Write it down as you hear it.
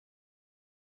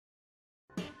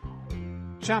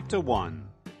Chapter 1.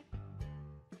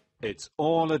 It's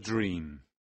all a dream.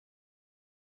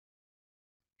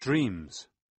 Dreams.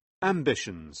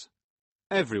 Ambitions.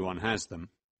 Everyone has them.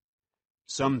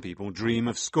 Some people dream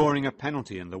of scoring a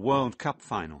penalty in the World Cup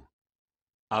final.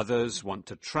 Others want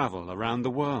to travel around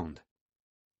the world.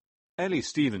 Ellie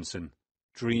Stevenson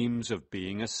dreams of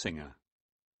being a singer.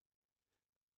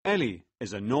 Ellie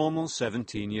is a normal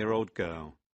 17-year-old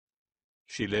girl.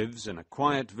 She lives in a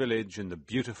quiet village in the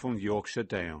beautiful Yorkshire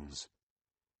Dales.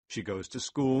 She goes to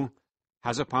school,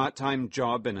 has a part-time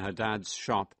job in her dad's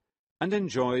shop, and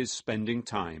enjoys spending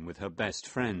time with her best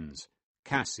friends,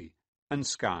 Cassie and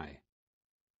Skye.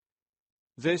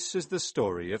 This is the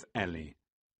story of Ellie,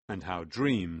 and how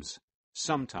dreams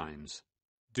sometimes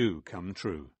do come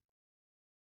true.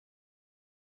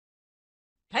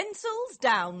 Pencils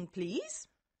down, please.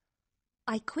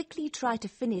 I quickly try to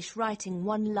finish writing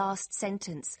one last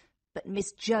sentence, but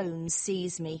Miss Jones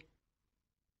sees me.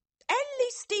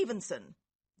 Ellie Stevenson,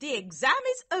 the exam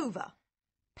is over.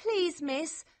 Please,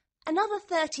 miss, another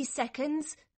 30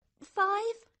 seconds. 5?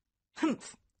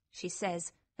 Humph, she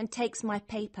says, and takes my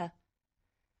paper.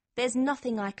 There's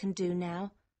nothing I can do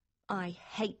now. I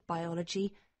hate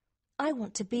biology. I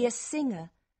want to be a singer.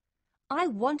 I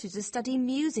wanted to study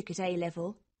music at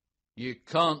A-level. You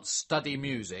can't study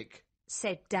music,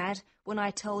 said Dad when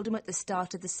I told him at the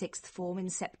start of the 6th form in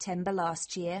September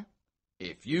last year.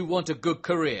 If you want a good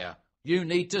career, you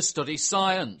need to study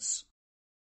science.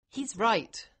 He's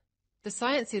right. The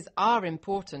sciences are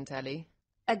important, Ellie,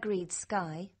 agreed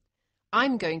Skye.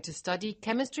 I'm going to study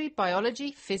chemistry,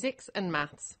 biology, physics and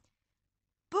maths.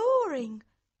 Boring.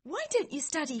 Why don't you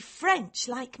study French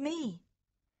like me?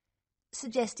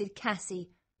 Suggested Cassie,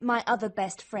 my other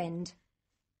best friend.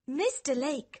 Mr.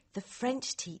 Lake, the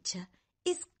French teacher,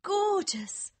 is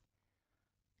gorgeous.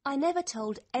 I never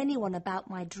told anyone about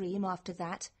my dream after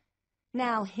that.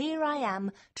 Now here I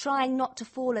am, trying not to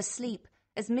fall asleep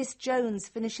as Miss Jones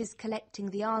finishes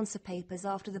collecting the answer papers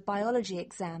after the biology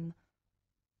exam.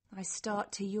 I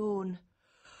start to yawn.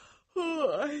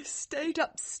 Oh, I stayed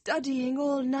up studying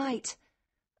all night.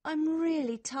 I'm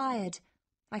really tired.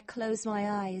 I close my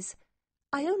eyes.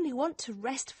 I only want to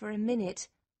rest for a minute.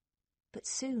 But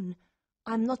soon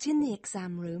I'm not in the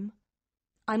exam room.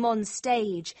 I'm on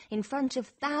stage in front of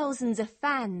thousands of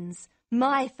fans,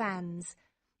 my fans.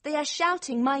 They are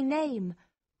shouting my name.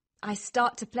 I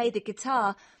start to play the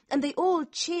guitar and they all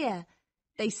cheer.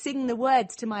 They sing the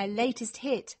words to my latest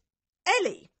hit.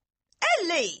 Ellie!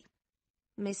 Ellie!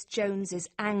 Miss Jones's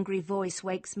angry voice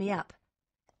wakes me up.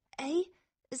 Eh?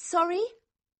 Sorry?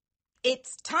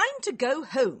 It's time to go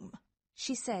home,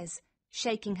 she says,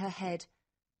 shaking her head.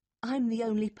 I'm the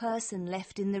only person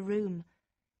left in the room.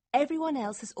 Everyone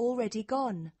else has already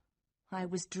gone. I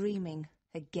was dreaming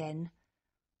again.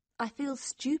 I feel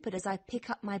stupid as I pick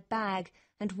up my bag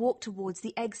and walk towards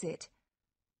the exit.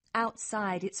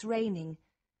 Outside it's raining.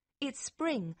 It's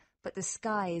spring, but the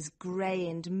sky is grey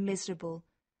and miserable.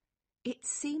 It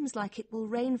seems like it will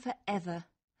rain forever,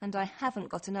 and I haven't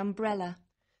got an umbrella.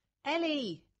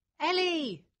 Ellie!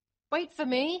 Ellie! Wait for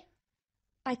me.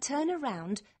 I turn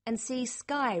around and see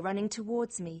Skye running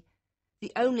towards me.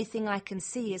 The only thing I can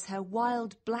see is her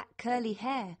wild black curly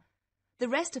hair. The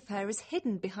rest of her is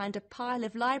hidden behind a pile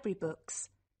of library books.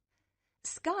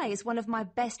 Skye is one of my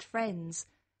best friends,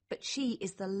 but she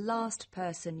is the last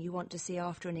person you want to see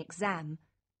after an exam.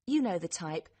 You know the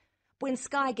type. When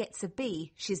Skye gets a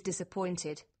B, she's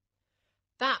disappointed.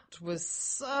 That was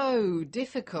so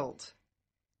difficult.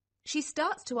 She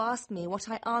starts to ask me what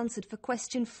I answered for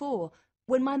question 4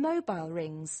 when my mobile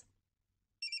rings.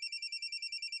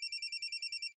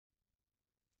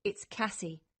 It's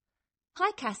Cassie.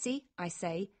 Hi, Cassie, I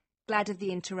say, glad of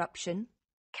the interruption.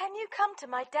 Can you come to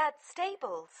my dad's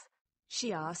stables?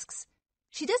 She asks.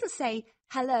 She doesn't say,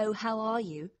 hello, how are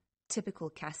you? Typical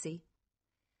Cassie.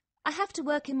 I have to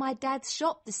work in my dad's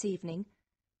shop this evening.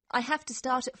 I have to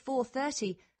start at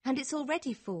 4:30 and it's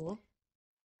already 4.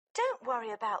 Don't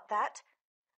worry about that.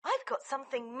 I've got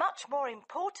something much more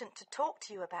important to talk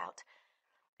to you about.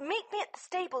 Meet me at the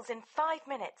stables in 5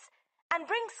 minutes and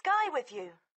bring Skye with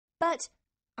you. But,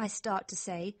 I start to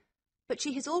say, but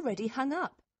she has already hung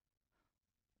up.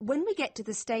 When we get to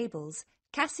the stables,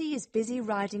 Cassie is busy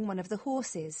riding one of the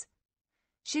horses.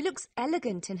 She looks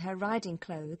elegant in her riding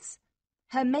clothes.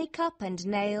 Her makeup and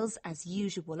nails, as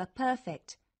usual, are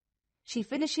perfect. She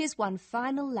finishes one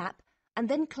final lap and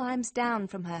then climbs down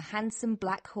from her handsome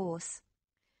black horse.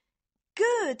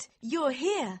 Good, you're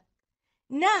here.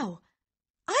 Now,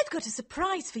 I've got a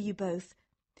surprise for you both.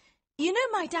 You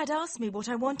know my dad asked me what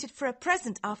I wanted for a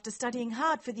present after studying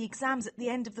hard for the exams at the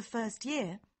end of the first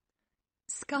year.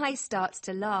 Skye starts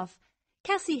to laugh.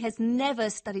 Cassie has never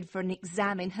studied for an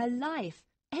exam in her life.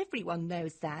 Everyone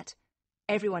knows that.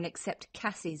 Everyone except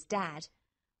Cassie's dad.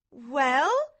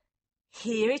 Well,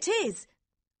 here it is.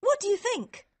 What do you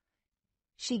think?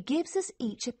 She gives us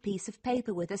each a piece of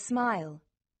paper with a smile.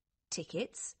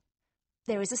 Tickets.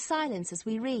 There is a silence as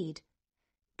we read.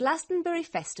 Glastonbury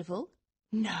Festival?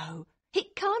 No,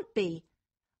 it can't be.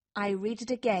 I read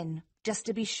it again, just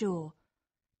to be sure.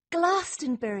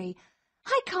 Glastonbury!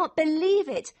 I can't believe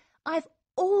it. I've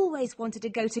always wanted to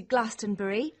go to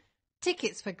Glastonbury,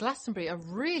 Tickets for Glastonbury are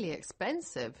really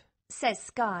expensive. says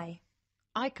Skye.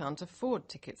 I can't afford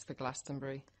tickets for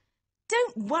Glastonbury.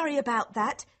 Don't worry about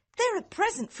that. They're a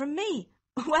present from me.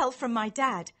 Well, from my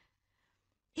dad.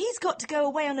 He's got to go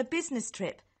away on a business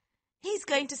trip. He's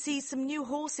going to see some new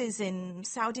horses in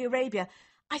Saudi Arabia.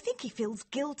 I think he feels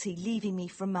guilty leaving me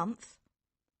for a month.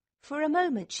 For a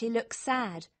moment she looks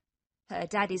sad. Her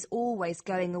dad is always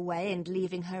going away and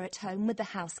leaving her at home with the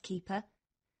housekeeper.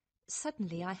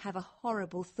 Suddenly I have a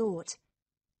horrible thought.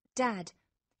 Dad,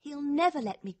 he'll never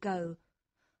let me go.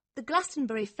 The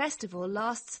Glastonbury Festival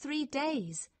lasts 3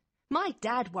 days. My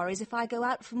dad worries if I go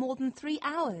out for more than 3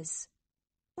 hours.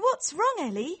 What's wrong,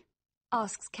 Ellie?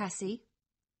 Asks Cassie.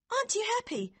 Aren't you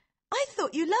happy? I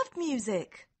thought you loved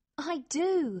music. I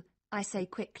do, I say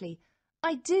quickly.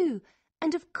 I do,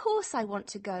 and of course I want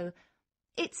to go.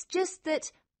 It's just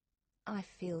that I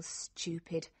feel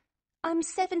stupid. I'm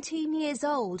 17 years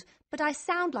old, but I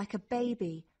sound like a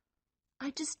baby.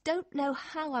 I just don't know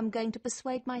how I'm going to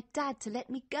persuade my dad to let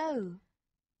me go.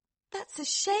 That's a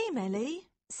shame, Ellie,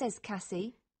 says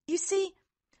Cassie. You see,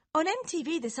 on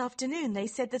MTV this afternoon they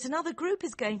said that another group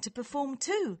is going to perform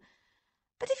too.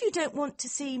 But if you don't want to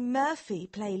see Murphy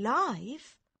play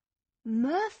live...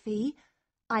 Murphy?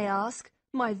 I ask,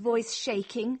 my voice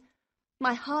shaking.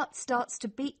 My heart starts to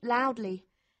beat loudly.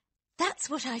 That's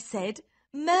what I said.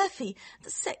 Murphy, the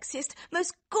sexiest,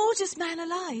 most gorgeous man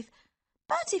alive.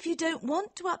 But if you don't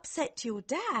want to upset your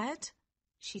dad...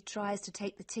 She tries to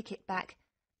take the ticket back.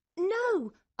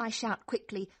 No, I shout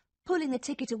quickly, pulling the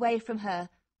ticket away from her.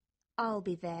 I'll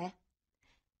be there.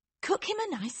 Cook him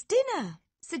a nice dinner,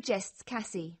 suggests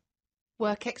Cassie.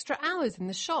 Work extra hours in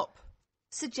the shop,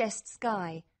 suggests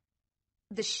Skye.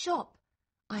 The shop.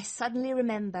 I suddenly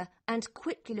remember and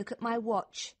quickly look at my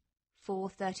watch.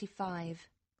 4:35.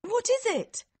 What is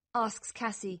it? Asks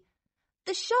Cassie.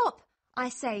 The shop, I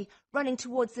say, running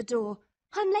towards the door.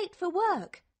 I'm late for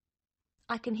work.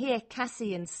 I can hear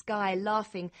Cassie and Skye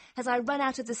laughing as I run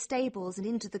out of the stables and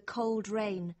into the cold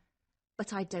rain.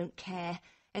 But I don't care,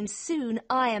 and soon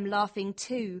I am laughing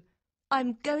too.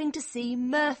 I'm going to see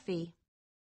Murphy.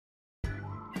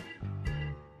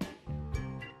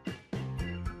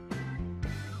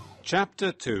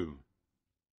 Chapter 2.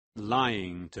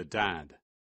 Lying to Dad.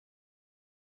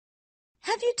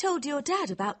 Have you told your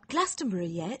dad about Glastonbury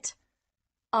yet?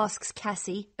 Asks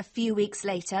Cassie a few weeks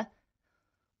later.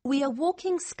 We are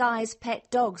walking Skye's pet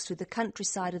dogs through the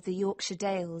countryside of the Yorkshire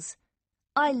Dales.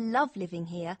 I love living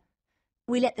here.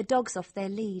 We let the dogs off their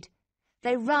lead.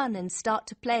 They run and start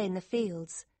to play in the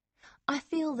fields. I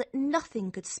feel that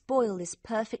nothing could spoil this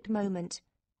perfect moment.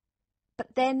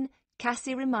 But then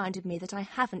Cassie reminded me that I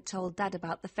haven't told Dad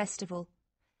about the festival.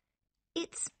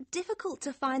 It's difficult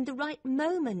to find the right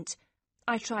moment,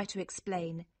 I try to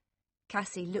explain.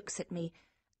 Cassie looks at me,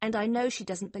 and I know she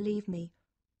doesn't believe me.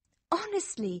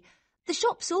 Honestly, the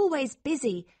shop's always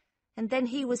busy, and then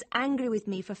he was angry with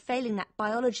me for failing that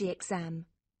biology exam.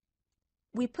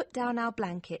 We put down our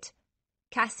blanket.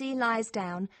 Cassie lies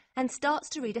down and starts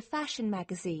to read a fashion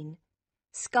magazine.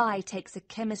 Skye takes a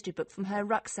chemistry book from her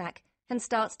rucksack and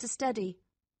starts to study.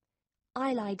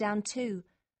 I lie down too.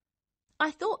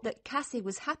 I thought that Cassie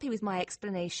was happy with my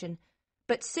explanation,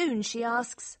 but soon she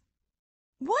asks,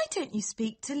 Why don't you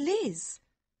speak to Liz?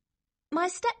 My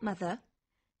stepmother?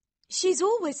 She's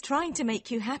always trying to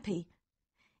make you happy.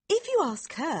 If you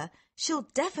ask her, she'll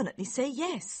definitely say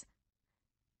yes.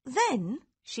 Then,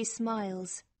 she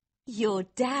smiles, your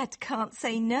dad can't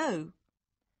say no.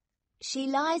 She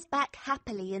lies back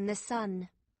happily in the sun,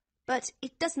 but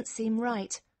it doesn't seem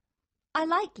right. I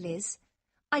like Liz.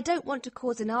 I don't want to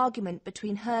cause an argument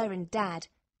between her and Dad.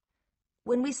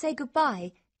 When we say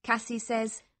goodbye, Cassie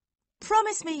says,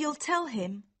 Promise me you'll tell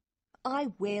him.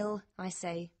 I will, I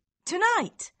say.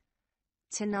 Tonight.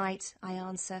 Tonight, I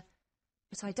answer,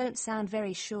 but I don't sound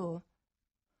very sure.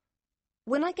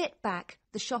 When I get back,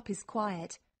 the shop is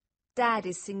quiet. Dad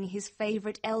is singing his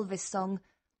favourite Elvis song,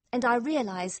 and I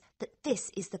realise that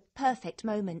this is the perfect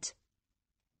moment.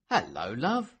 Hello,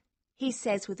 love, he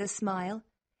says with a smile.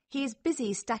 He is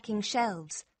busy stacking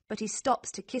shelves, but he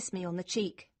stops to kiss me on the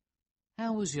cheek.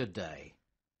 how was your day?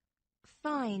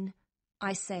 Fine.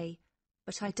 I say,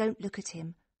 but I don't look at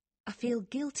him. I feel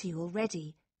guilty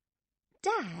already.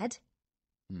 Dad?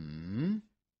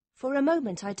 For a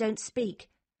moment I don't speak.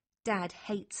 Dad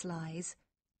hates lies.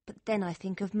 But then I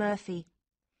think of Murphy.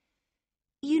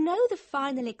 You know the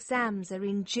final exams are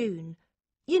in June.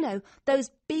 You know,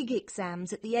 those big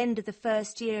exams at the end of the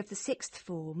first year of the sixth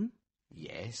form.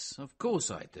 Yes, of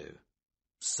course I do.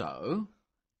 So?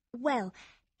 Well,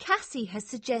 Cassie has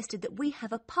suggested that we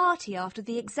have a party after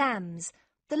the exams,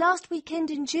 the last weekend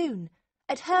in June,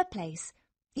 at her place,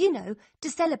 you know, to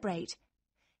celebrate.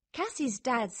 Cassie's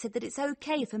dad said that it's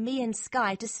okay for me and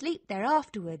Sky to sleep there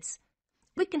afterwards.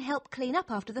 We can help clean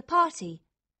up after the party.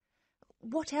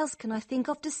 What else can I think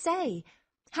of to say?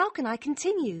 How can I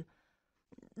continue?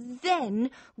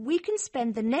 Then we can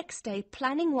spend the next day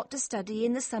planning what to study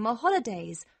in the summer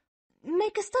holidays.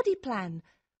 Make a study plan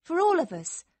for all of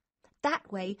us.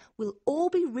 That way we'll all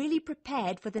be really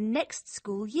prepared for the next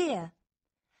school year.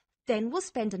 Then we'll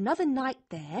spend another night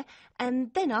there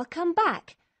and then I'll come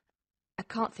back. I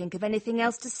can't think of anything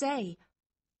else to say.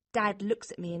 Dad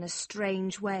looks at me in a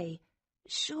strange way.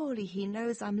 Surely he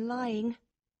knows I'm lying.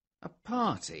 A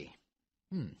party?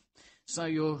 So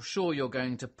you're sure you're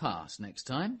going to pass next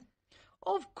time?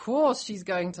 Of course she's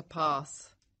going to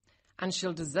pass. And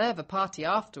she'll deserve a party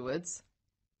afterwards.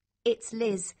 It's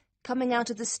Liz, coming out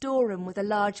of the storeroom with a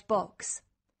large box.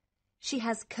 She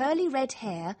has curly red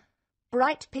hair,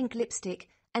 bright pink lipstick,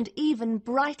 and even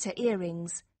brighter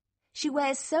earrings. She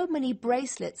wears so many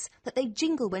bracelets that they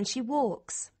jingle when she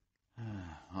walks.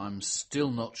 I'm still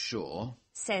not sure,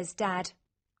 says Dad.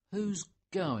 Who's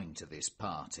going to this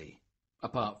party?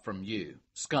 Apart from you,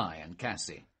 Sky and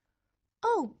Cassie.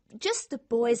 Oh, just the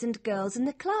boys and girls in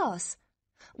the class.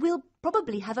 We'll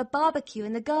probably have a barbecue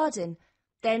in the garden,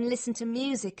 then listen to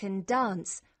music and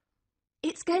dance.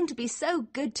 It's going to be so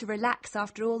good to relax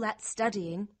after all that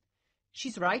studying.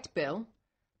 She's right, Bill.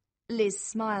 Liz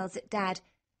smiles at Dad,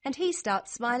 and he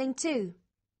starts smiling too.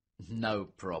 No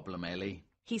problem, Ellie,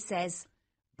 he says.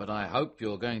 But I hope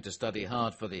you're going to study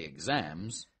hard for the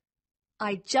exams.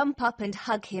 I jump up and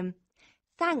hug him.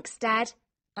 Thanks, Dad.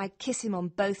 I kiss him on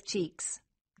both cheeks.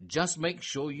 Just make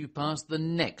sure you pass the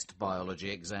next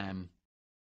biology exam.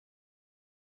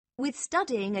 With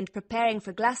studying and preparing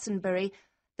for Glastonbury,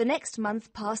 the next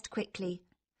month passed quickly.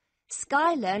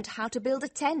 Sky learnt how to build a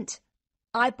tent.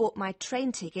 I bought my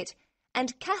train ticket,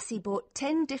 and Cassie bought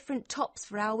 10 different tops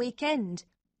for our weekend.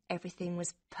 Everything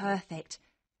was perfect.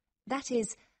 That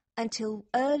is, until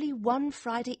early one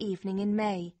Friday evening in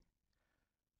May.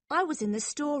 I was in the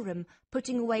storeroom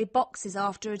putting away boxes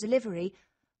after a delivery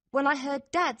when I heard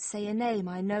Dad say a name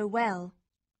I know well.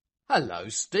 Hello,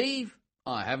 Steve.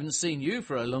 I haven't seen you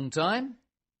for a long time,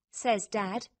 says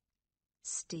Dad.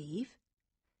 Steve?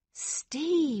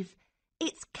 Steve!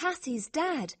 It's Cassie's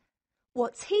dad.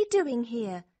 What's he doing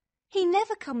here? He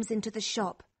never comes into the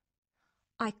shop.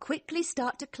 I quickly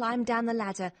start to climb down the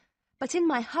ladder, but in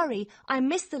my hurry I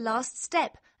miss the last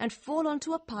step and fall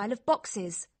onto a pile of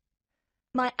boxes.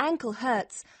 My ankle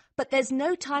hurts, but there's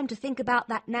no time to think about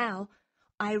that now.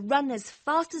 I run as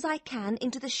fast as I can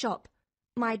into the shop.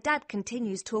 My dad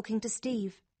continues talking to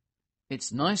Steve.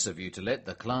 It's nice of you to let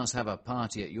the class have a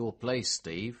party at your place,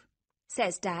 Steve,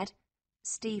 says Dad.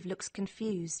 Steve looks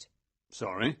confused.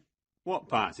 Sorry? What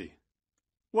party?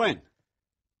 When?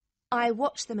 I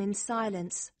watch them in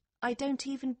silence. I don't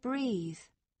even breathe.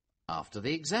 After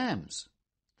the exams.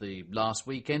 The last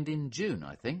weekend in June,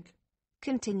 I think,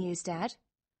 continues Dad.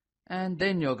 And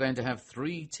then you're going to have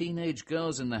 3 teenage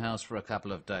girls in the house for a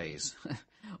couple of days.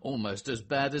 Almost as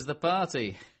bad as the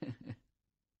party.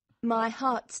 My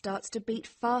heart starts to beat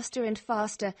faster and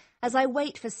faster as I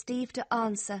wait for Steve to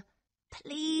answer.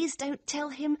 Please don't tell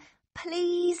him,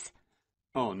 please.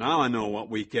 Oh, now I know what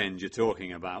weekend you're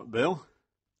talking about, Bill,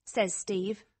 says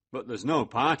Steve. But there's no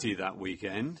party that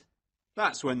weekend.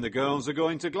 That's when the girls are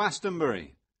going to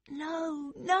Glastonbury.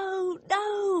 No, no,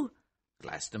 no,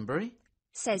 Glastonbury?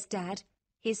 says Dad,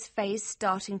 his face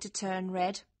starting to turn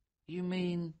red. You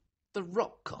mean the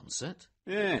rock concert?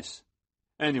 Yes.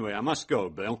 Anyway, I must go,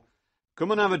 Bill.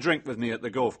 Come and have a drink with me at the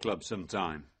golf club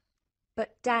sometime.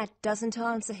 But Dad doesn't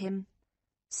answer him.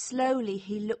 Slowly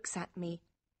he looks at me.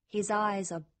 His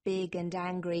eyes are big and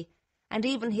angry, and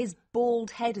even his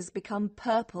bald head has become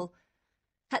purple.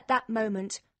 At that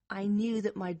moment, I knew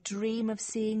that my dream of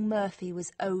seeing Murphy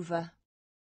was over.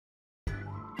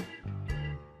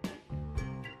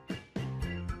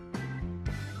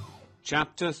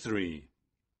 Chapter 3.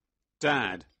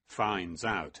 Dad finds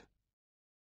out.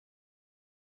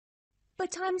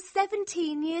 But I'm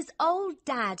 17 years old,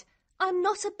 Dad. I'm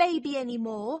not a baby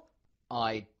anymore.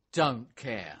 I don't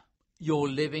care. You're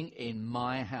living in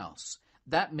my house,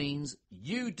 That means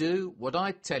you do what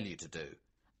I tell you to do.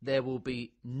 There will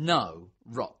be no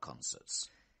rock concerts.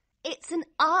 It's an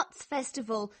arts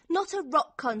festival, not a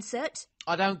rock concert.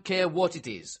 I don't care what it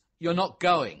is. You're not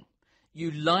going.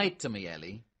 You lied to me,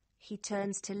 Ellie. He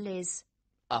turns to Liz.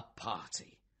 A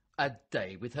party. A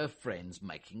day with her friends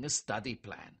making a study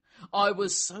plan. I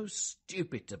was so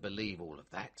stupid to believe all of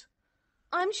that.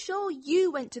 I'm sure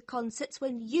you went to concerts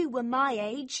when you were my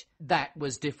age. That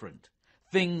was different.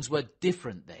 Things were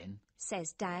different then,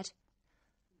 says Dad.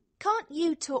 Can't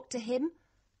you talk to him?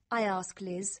 I ask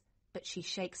Liz, but she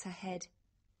shakes her head.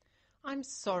 I'm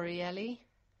sorry, Ellie.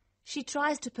 She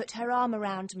tries to put her arm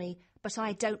around me, but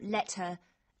I don't let her.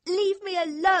 Leave me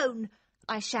alone,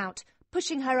 I shout,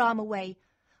 pushing her arm away.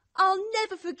 I'll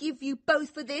never forgive you both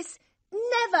for this.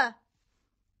 Never!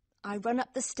 I run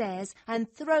up the stairs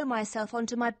and throw myself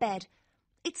onto my bed.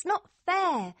 It's not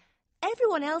fair.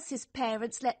 Everyone else's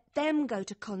parents let them go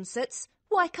to concerts.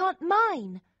 Why can't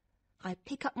mine? I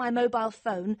pick up my mobile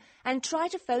phone and try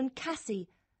to phone Cassie,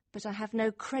 but I have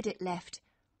no credit left.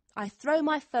 I throw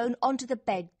my phone onto the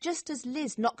bed just as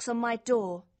Liz knocks on my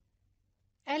door.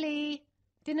 Ellie,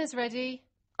 dinner's ready.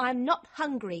 I'm not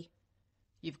hungry.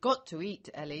 You've got to eat,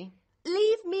 Ellie.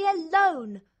 Leave me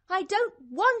alone. I don't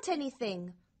want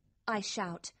anything, I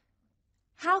shout.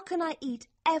 How can I eat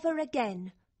ever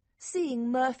again?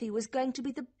 Seeing Murphy was going to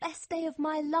be the best day of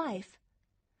my life.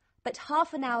 But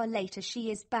half an hour later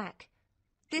she is back.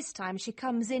 This time she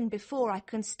comes in before I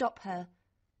can stop her.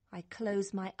 I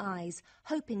close my eyes,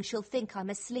 hoping she'll think I'm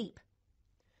asleep.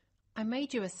 I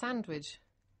made you a sandwich.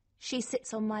 She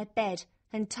sits on my bed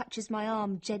and touches my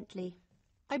arm gently.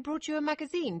 I brought you a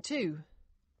magazine too.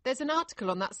 There's an article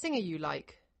on that singer you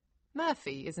like.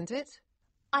 Murphy, isn't it?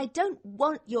 I don't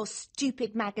want your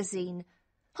stupid magazine.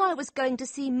 I was going to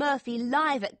see Murphy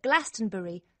live at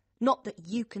Glastonbury. Not that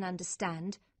you can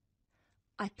understand.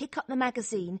 I pick up the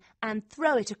magazine and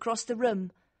throw it across the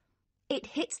room. It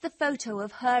hits the photo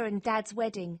of her and Dad's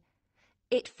wedding.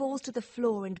 It falls to the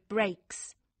floor and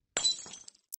breaks.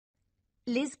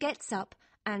 Liz gets up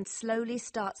and slowly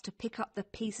starts to pick up the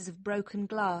pieces of broken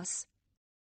glass.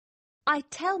 I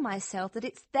tell myself that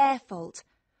it's their fault.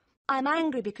 I'm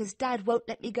angry because Dad won't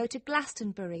let me go to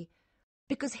Glastonbury,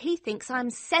 because he thinks I'm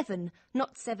 7,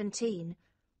 not 17.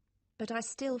 But I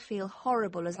still feel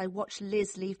horrible as I watch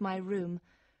Liz leave my room.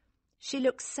 She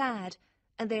looks sad,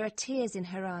 and there are tears in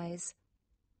her eyes.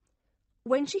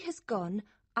 When she has gone,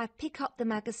 I pick up the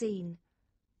magazine.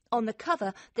 On the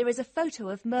cover, there is a photo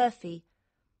of Murphy.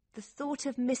 The thought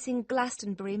of missing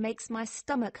Glastonbury makes my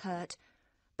stomach hurt,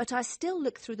 but I still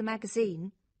look through the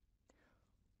magazine.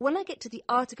 When I get to the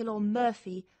article on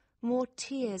Murphy, more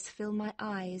tears fill my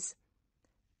eyes.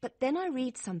 But then I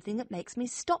read something that makes me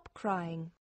stop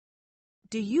crying.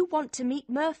 Do you want to meet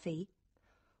Murphy?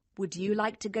 Would you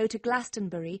like to go to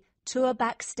Glastonbury, tour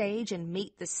backstage and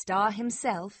meet the star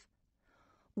himself?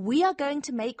 We are going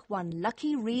to make one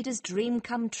lucky reader's dream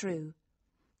come true.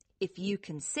 If you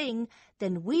can sing,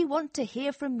 then we want to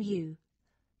hear from you.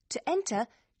 To enter,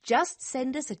 just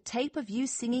send us a tape of you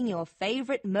singing your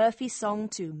favourite Murphy song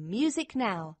to Music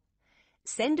Now.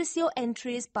 Send us your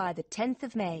entries by the 10th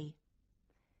of May.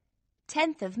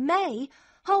 10th of May?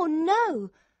 Oh no!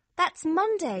 That's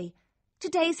Monday.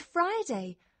 Today's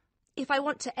Friday. If I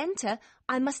want to enter,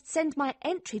 I must send my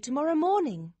entry tomorrow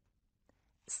morning.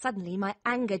 Suddenly my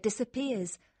anger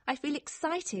disappears. I feel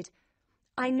excited.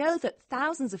 I know that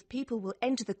thousands of people will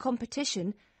enter the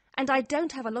competition, and I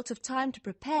don't have a lot of time to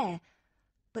prepare.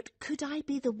 But could I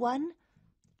be the one?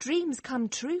 Dreams come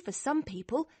true for some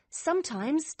people,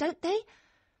 sometimes, don't they?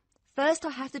 First I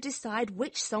have to decide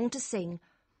which song to sing.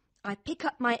 I pick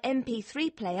up my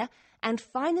MP3 player and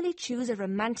finally choose a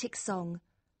romantic song.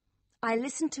 I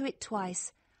listen to it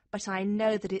twice, but I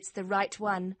know that it's the right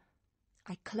one.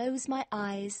 I close my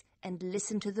eyes and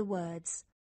listen to the words.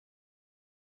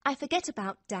 I forget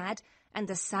about Dad and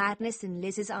the sadness in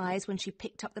Liz's eyes when she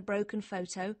picked up the broken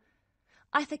photo.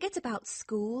 I forget about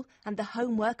school and the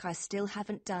homework I still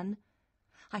haven't done.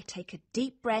 I take a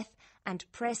deep breath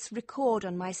and press record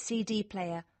on my CD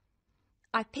player.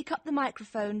 I pick up the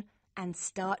microphone and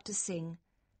start to sing.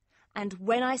 And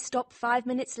when I stop 5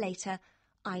 minutes later,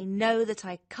 I know that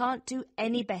I can't do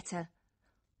any better.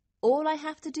 All I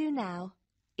have to do now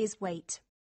is wait.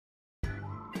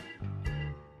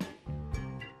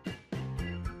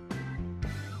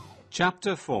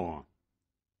 Chapter 4.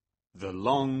 The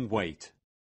Long Wait.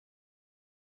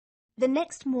 The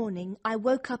next morning I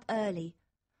woke up early.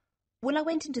 When I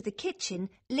went into the kitchen,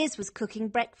 Liz was cooking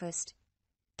breakfast.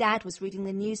 Dad was reading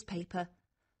the newspaper.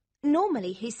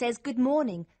 Normally he says good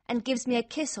morning and gives me a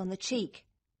kiss on the cheek.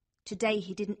 Today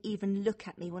he didn't even look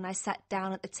at me when I sat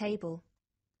down at the table.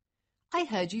 I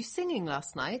heard you singing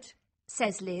last night,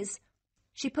 says Liz.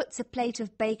 She puts a plate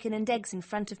of bacon and eggs in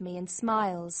front of me and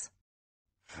smiles.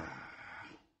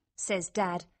 Says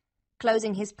Dad,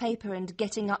 closing his paper and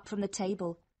getting up from the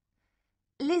table.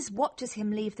 Liz watches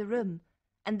him leave the room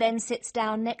and then sits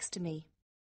down next to me.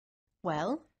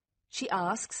 Well, She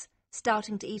asks,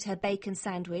 starting to eat her bacon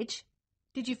sandwich.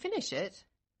 did you finish it?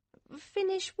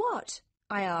 Finish what?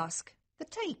 I ask. The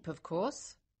tape, of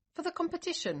course, for the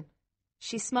competition.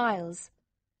 She smiles.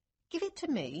 Give it to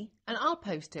me and I'll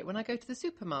post it when I go to the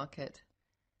supermarket.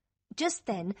 Just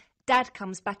then, Dad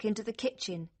comes back into the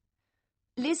kitchen.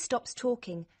 Liz stops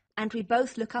talking and we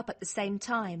both look up at the same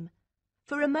time.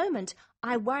 For a moment,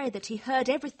 I worry that he heard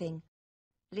everything.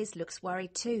 Liz looks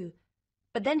worried too.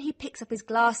 But then he picks up his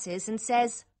glasses and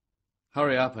says,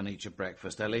 Hurry up and eat your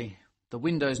breakfast, Ellie. The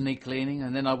windows need cleaning,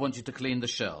 and then I want you to clean the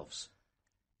shelves.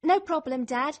 No problem,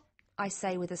 Dad, I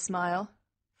say with a smile.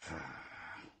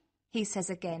 He says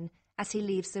again as he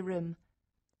leaves the room.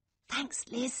 Thanks,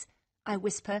 Liz, I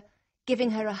whisper,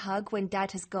 giving her a hug when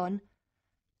Dad has gone.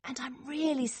 And I'm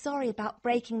really sorry about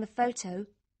breaking the photo.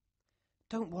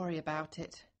 Don't worry about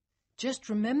it. Just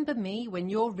remember me when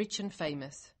you're rich and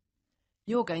famous.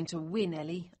 You're going to win,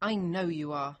 Ellie. I know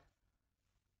you are.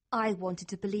 I wanted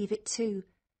to believe it too.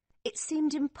 It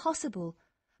seemed impossible,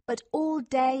 but all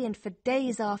day and for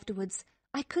days afterwards,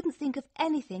 I couldn't think of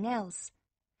anything else.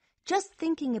 Just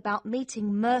thinking about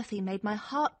meeting Murphy made my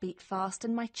heart beat fast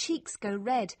and my cheeks go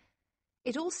red.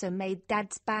 It also made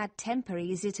Dad's bad temper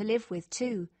easier to live with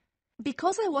too.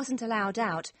 Because I wasn't allowed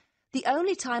out, the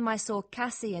only time I saw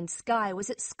Cassie and Skye was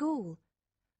at school.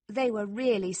 They were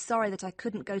really sorry that I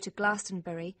couldn't go to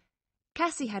Glastonbury.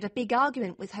 Cassie had a big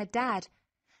argument with her dad,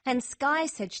 and Skye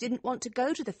said she didn't want to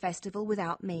go to the festival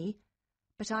without me,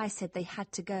 but I said they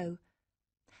had to go.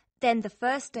 Then the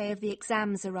first day of the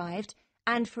exams arrived,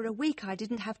 and for a week I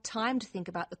didn't have time to think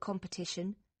about the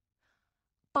competition.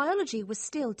 Biology was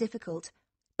still difficult,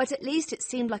 but at least it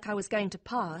seemed like I was going to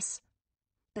pass.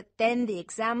 But then the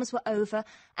exams were over,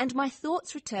 and my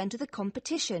thoughts returned to the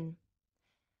competition.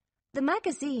 The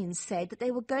magazines said that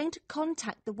they were going to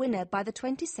contact the winner by the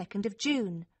 22nd of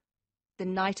June. The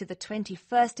night of the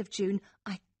 21st of June,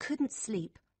 I couldn't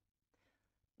sleep.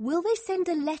 Will they send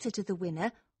a letter to the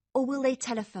winner, or will they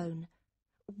telephone?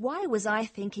 Why was I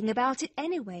thinking about it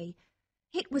anyway?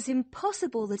 It was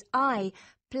impossible that I,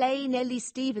 plain Ellie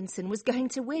Stevenson, was going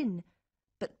to win.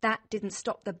 But that didn't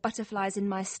stop the butterflies in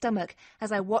my stomach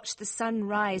as I watched the sun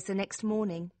rise the next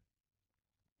morning.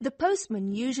 The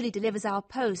postman usually delivers our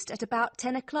post at about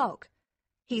 10 o'clock.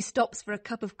 He stops for a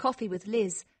cup of coffee with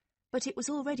Liz, but it was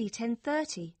already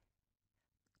 10:30.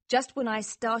 Just when I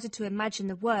started to imagine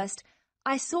the worst,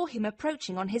 I saw him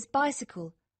approaching on his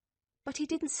bicycle. But he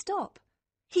didn't stop.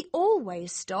 He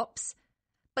always stops.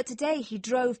 But today he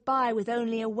drove by with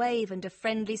only a wave and a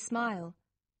friendly smile.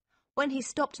 When he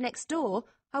stopped next door,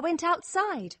 I went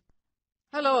outside.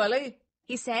 Hello, Ellie.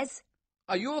 He says,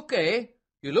 Are you okay?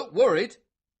 You look worried.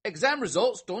 Exam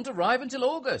results don't arrive until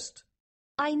August.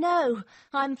 I know,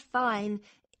 I'm fine.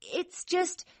 It's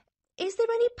just, is there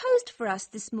any post for us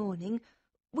this morning?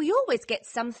 We always get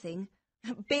something.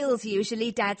 Bills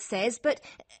usually, Dad says, but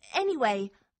anyway,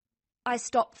 I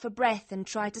stop for breath and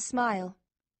try to smile.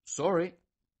 Sorry.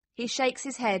 He shakes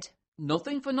his head.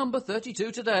 Nothing for number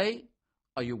 32 today.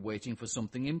 Are you waiting for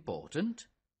something important?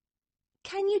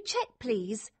 Can you check,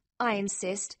 please? I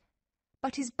insist.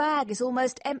 But his bag is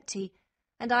almost empty,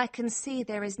 and I can see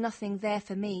there is nothing there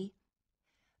for me.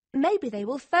 Maybe they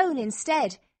will phone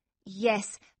instead.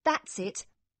 Yes, that's it.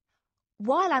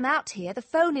 While I'm out here, the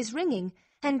phone is ringing,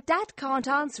 and Dad can't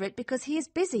answer it because he is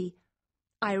busy.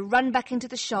 I run back into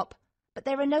the shop, but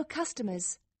there are no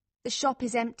customers. The shop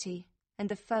is empty, and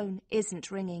the phone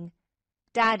isn't ringing.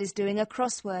 Dad is doing a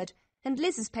crossword, and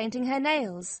Liz is painting her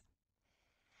nails.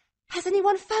 Has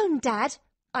anyone phoned, Dad?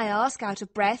 I ask out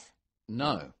of breath.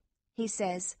 No. He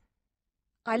says.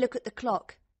 I look at the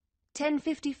clock.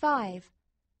 10:55.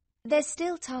 There's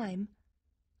still time.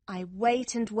 I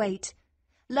wait and wait.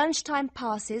 Lunchtime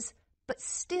passes, but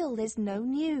still there's no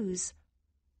news.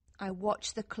 I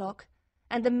watch the clock,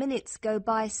 and the minutes go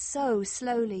by so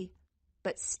slowly,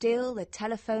 but still the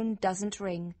telephone doesn't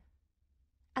ring.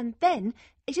 And then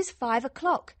it is 5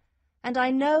 o'clock, and I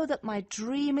know that my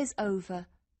dream is over.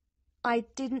 I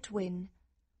didn't win.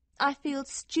 I feel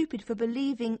stupid for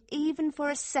believing even for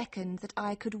a second that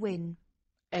I could win.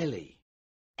 Ellie.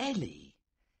 Ellie.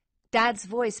 Dad's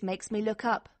voice makes me look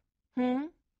up.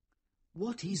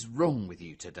 What is wrong with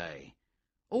you today?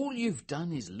 All you've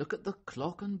done is look at the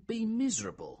clock and be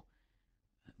miserable.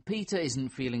 Peter isn't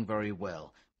feeling very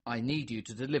well. I need you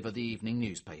to deliver the evening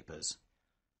newspapers.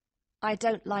 I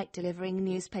don't like delivering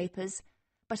newspapers,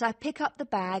 but I pick up the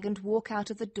bag and walk out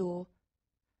of the door.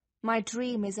 My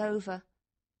dream is over,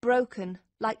 broken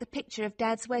like the picture of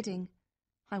Dad's wedding.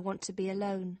 I want to be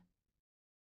alone.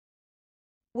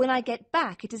 When I get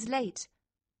back, it is late.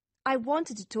 I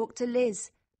wanted to talk to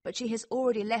Liz, but she has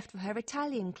already left for her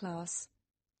Italian class.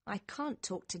 I can't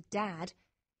talk to Dad.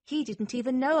 He didn't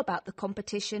even know about the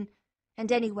competition,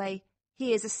 and anyway,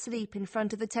 he is asleep in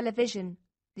front of the television,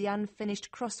 the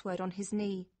unfinished crossword on his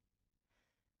knee.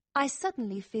 I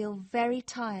suddenly feel very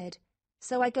tired,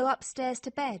 so I go upstairs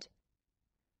to bed.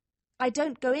 I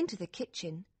don't go into the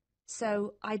kitchen,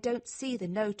 so I don't see the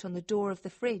note on the door of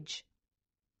the fridge.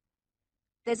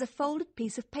 There's a folded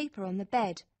piece of paper on the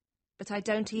bed, but I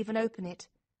don't even open it.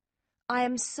 I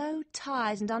am so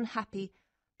tired and unhappy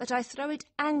that I throw it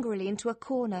angrily into a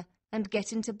corner and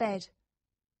get into bed.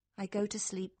 I go to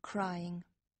sleep crying.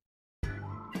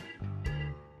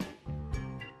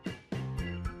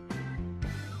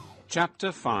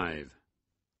 Chapter 5.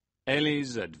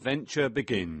 Ellie's adventure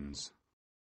begins.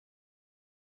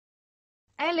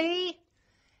 Ellie!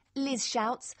 Liz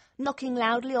shouts, knocking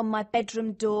loudly on my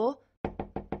bedroom door.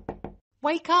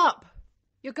 Wake up!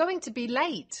 You're going to be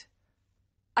late.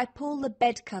 I pull the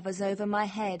bed covers over my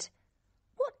head.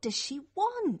 What does she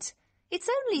want? It's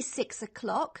only 6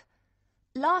 o'clock.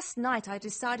 Last night I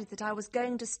decided that I was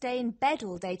going to stay in bed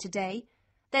all day today.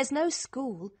 There's no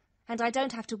school, and I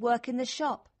don't have to work in the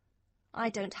shop. I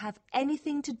don't have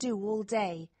anything to do all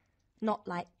day, not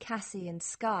like Cassie and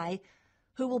Skye,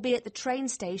 who will be at the train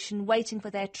station waiting for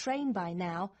their train by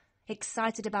now,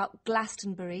 excited about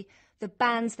Glastonbury, the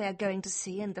bands they are going to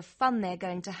see and the fun they're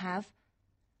going to have.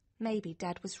 Maybe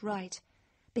Dad was right.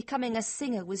 Becoming a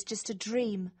singer was just a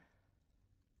dream.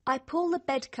 I pull the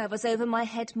bed covers over my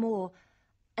head more,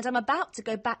 and I'm about to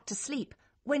go back to sleep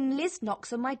when Liz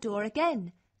knocks on my door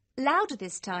again, louder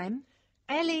this time.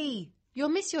 Ellie, you'll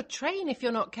miss your train if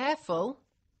you're not careful.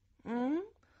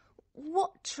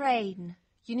 What train?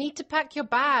 You need to pack your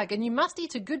bag and you must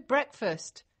eat a good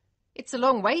breakfast. It's a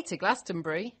long way to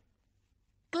Glastonbury.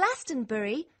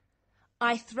 Glastonbury?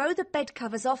 I throw the bed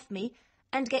covers off me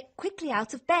and get quickly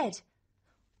out of bed.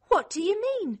 What do you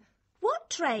mean? What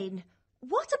train?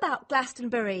 What about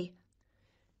Glastonbury?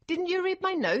 Didn't you read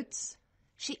my notes?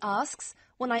 She asks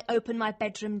when I open my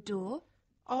bedroom door.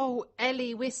 Oh,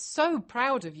 Ellie, we're so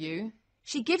proud of you.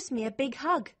 She gives me a big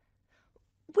hug.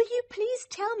 Will you please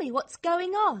tell me what's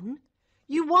going on?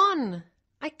 You won.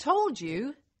 I told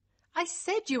you. I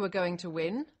said you were going to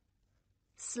win.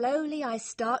 Slowly I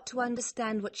start to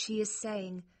understand what she is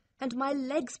saying, and my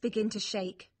legs begin to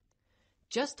shake.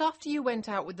 Just after you went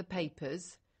out with the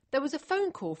papers, there was a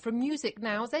phone call from Music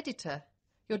Now's editor.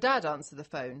 Your dad answered the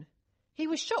phone. He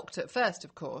was shocked at first,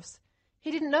 of course.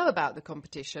 He didn't know about the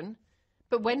competition.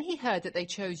 But when he heard that they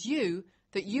chose you,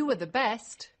 that you were the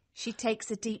best... She takes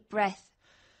a deep breath.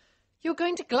 You're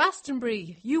going to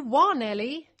Glastonbury. You won,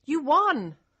 Ellie. You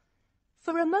won.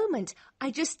 For a moment,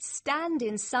 I just stand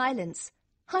in silence.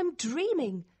 I'm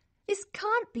dreaming. This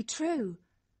can't be true.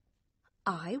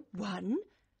 I won.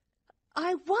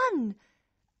 I won.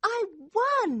 I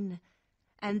won.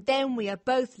 And then we are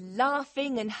both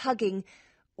laughing and hugging.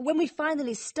 When we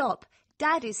finally stop,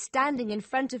 Dad is standing in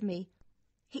front of me.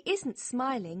 He isn't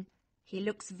smiling. He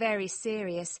looks very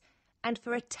serious, and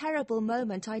for a terrible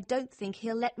moment I don't think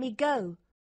he'll let me go.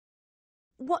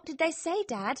 What did they say,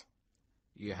 Dad?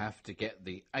 You have to get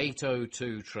the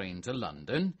 8:02 train to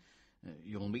London.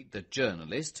 You'll meet the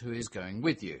journalist who is going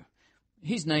with you.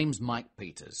 His name's Mike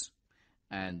Peters.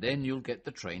 And then you'll get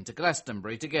the train to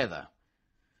Glastonbury together.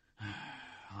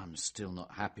 I'm still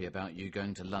not happy about you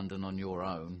going to London on your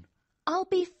own. I'll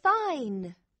be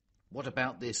fine. What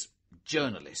about this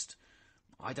journalist?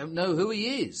 I don't know who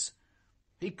he is.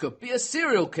 He could be a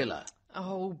serial killer.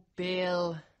 Oh,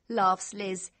 Bill, Laughs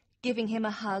Liz, giving him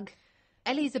a hug.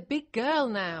 Ellie's a big girl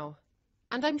now.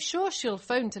 And I'm sure she'll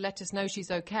phone to let us know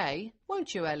she's okay.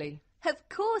 Won't you, Ellie? Of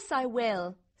course I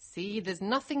will, See, there's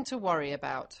nothing to worry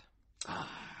about.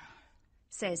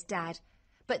 says Dad,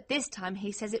 but this time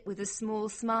he says it with a small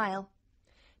smile.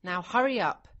 Now hurry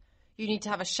up. You need to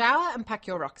have a shower and pack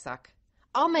your rucksack.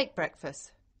 I'll make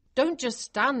breakfast. Don't just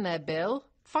stand there, Bill.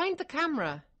 Find the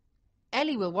camera.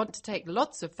 Ellie will want to take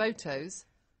lots of photos.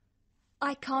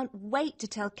 I can't wait to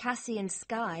tell Cassie and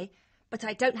Skye, but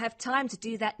I don't have time to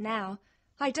do that now.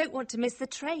 I don't want to miss the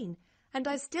train, and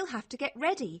I still have to get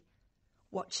ready.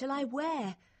 What shall I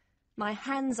wear? My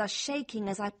hands are shaking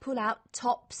as I pull out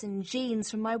tops and jeans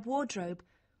from my wardrobe.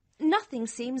 Nothing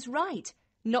seems right.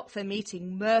 Not for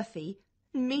meeting Murphy.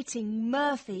 Meeting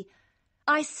Murphy.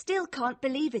 I still can't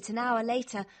believe it an hour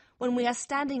later when we are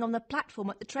standing on the platform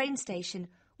at the train station,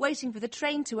 waiting for the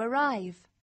train to arrive.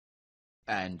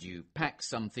 And you packed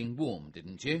something warm,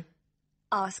 didn't you?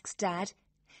 Asks Dad.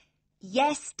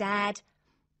 Yes, Dad.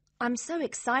 I'm so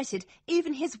excited,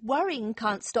 even his worrying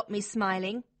can't stop me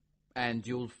smiling. And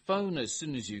you'll phone as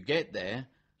soon as you get there.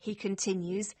 He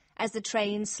continues as the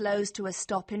train slows to a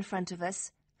stop in front of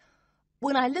us.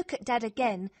 When I look at Dad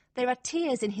again, there are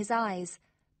tears in his eyes,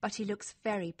 but he looks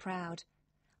very proud.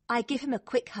 I give him a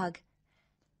quick hug.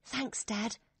 Thanks,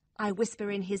 Dad, I whisper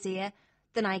in his ear.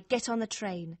 Then I get on the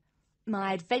train.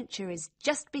 My adventure is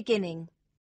just beginning.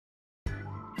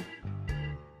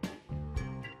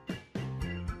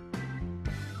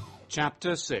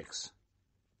 Chapter 6.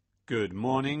 Good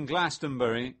morning,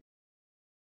 Glastonbury.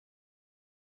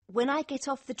 When I get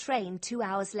off the train 2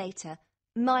 hours later,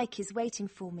 Mike is waiting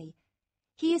for me.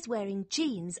 He is wearing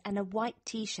jeans and a white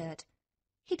T-shirt.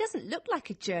 He doesn't look like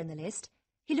a journalist.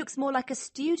 He looks more like a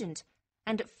student,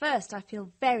 and at first I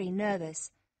feel very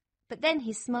nervous. But then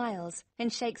he smiles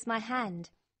and shakes my hand.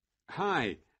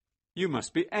 Hi, you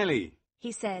must be Ellie.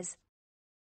 He says,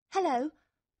 Hello.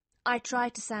 I try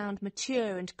to sound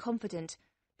mature and confident,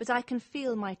 but I can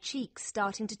feel my cheeks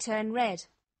starting to turn red.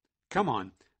 Come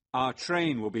on, our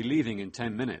train will be leaving in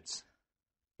 10 minutes.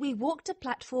 We walk to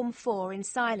platform 4 in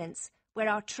silence, where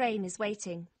our train is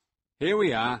waiting. Here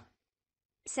we are,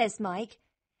 says Mike.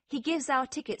 He gives our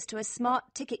tickets to a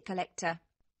smart ticket collector.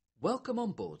 Welcome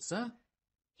on board, sir.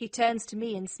 He turns to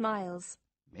me and smiles.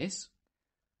 Miss?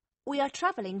 We are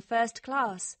travelling first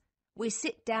class. We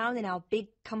sit down in our big,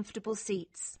 comfortable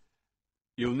seats.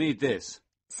 You'll need this,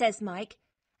 says Mike,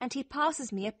 and he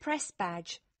passes me a press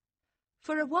badge.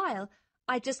 For a while,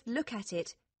 I just look at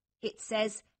it. It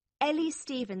says, Ellie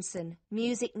Stevenson,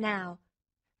 Music Now.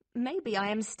 Maybe I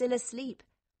am still asleep.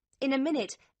 In a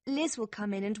minute, Liz will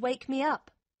come in and wake me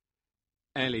up.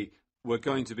 Ellie, we're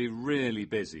going to be really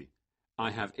busy.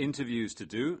 I have interviews to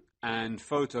do and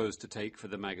photos to take for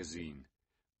the magazine.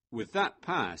 With that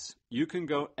pass, you can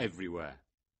go everywhere,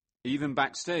 even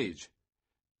backstage.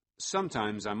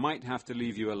 Sometimes I might have to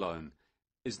leave you alone.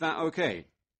 Is that okay?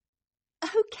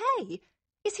 Okay?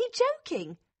 Is he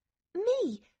joking?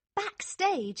 Me,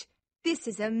 backstage? This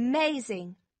is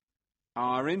amazing.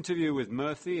 Our interview with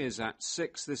Murphy is at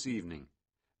 6 this evening.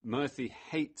 Murphy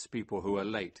hates people who are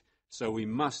late, so we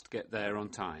must get there on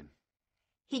time.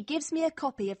 He gives me a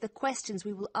copy of the questions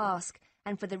we will ask,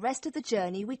 and for the rest of the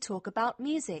journey we talk about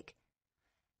music.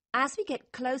 As we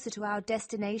get closer to our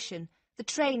destination, the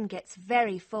train gets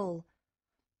very full.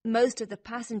 Most of the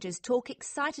passengers talk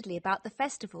excitedly about the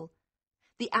festival.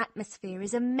 The atmosphere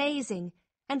is amazing,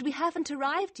 and we haven't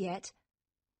arrived yet.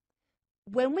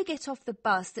 When we get off the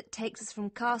bus that takes us from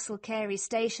Castle Carey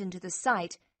station to the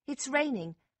site, it's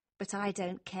raining, but I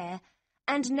don't care,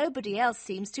 and nobody else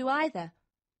seems to either.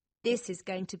 This is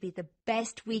going to be the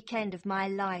best weekend of my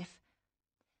life.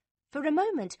 For a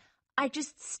moment, I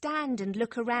just stand and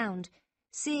look around,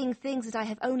 seeing things that I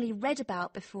have only read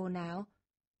about before now.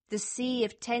 The sea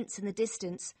of tents in the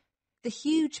distance, the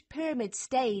huge pyramid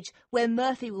stage where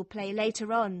Murphy will play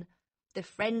later on, the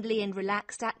friendly and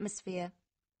relaxed atmosphere.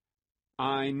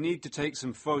 I need to take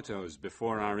some photos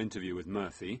before our interview with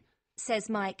Murphy, says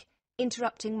Mike,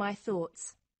 interrupting my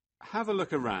thoughts. Have a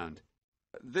look around.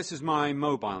 This is my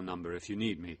mobile number if you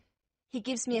need me. He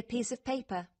gives me a piece of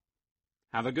paper.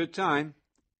 Have a good time.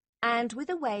 And with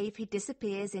a wave he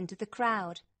disappears into the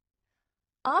crowd.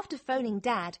 After phoning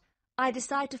Dad, I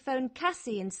decide to phone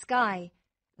Cassie and Sky.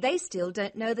 They still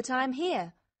don't know that I'm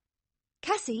here.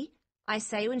 Cassie, I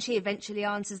say when she eventually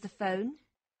answers the phone.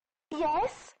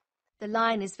 Yes? The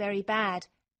line is very bad.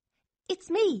 It's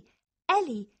me,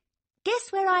 Ellie.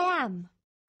 Guess where I am?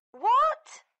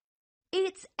 What?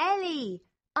 It's Ellie.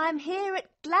 I'm here at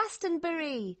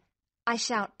Glastonbury. I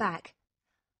shout back.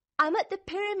 I'm at the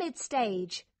pyramid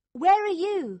stage. Where are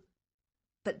you?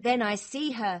 But then I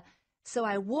see her, so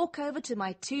I walk over to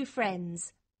my two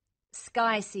friends.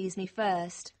 Sky sees me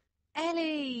first.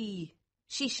 Ellie!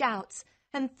 She shouts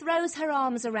and throws her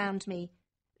arms around me.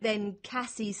 Then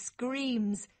Cassie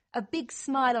screams, a big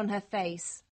smile on her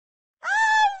face.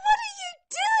 Oh, what are you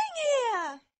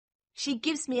doing here? She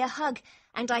gives me a hug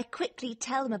and I quickly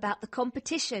tell them about the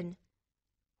competition.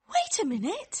 Wait a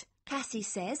minute, Cassie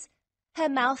says, her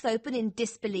mouth open in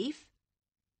disbelief.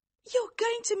 You're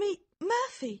going to meet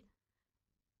Murphy.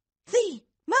 The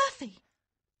Murphy.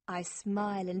 I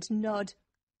smile and nod.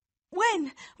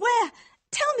 When? Where?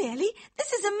 Tell me, Ellie.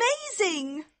 This is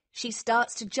amazing. She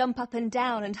starts to jump up and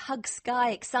down and hug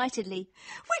Sky excitedly.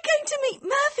 We're going to meet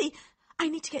Murphy. I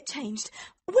need to get changed.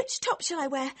 Which top shall I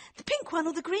wear? The pink one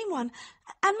or the green one?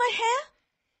 And my hair?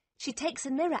 She takes a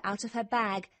mirror out of her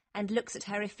bag and looks at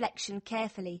her reflection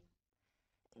carefully.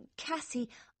 Cassie,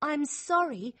 I'm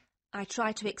sorry, I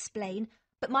try to explain,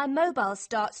 but my mobile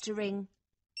starts to ring.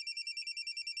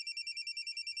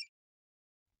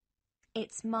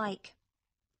 It's Mike.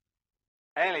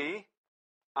 Ellie,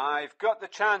 I've got the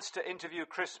chance to interview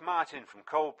Chris Martin from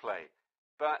Coldplay,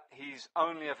 but he's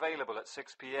only available at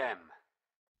 6 p.m.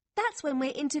 That's when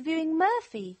we're interviewing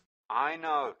Murphy. I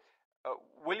know.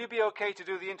 Will you be okay to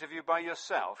do the interview by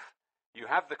yourself? You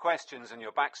have the questions and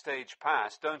your backstage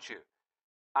pass, don't you?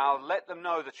 I'll let them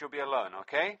know that you'll be alone,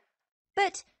 okay?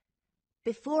 But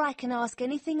before I can ask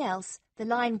anything else, the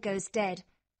line goes dead.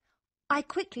 I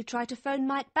quickly try to phone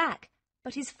Mike back,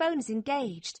 but his phone's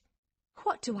engaged.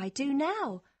 What do I do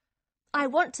now? I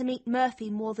want to meet Murphy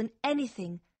more than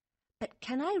anything, but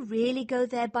can I really go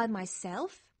there by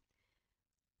myself?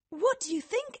 What do you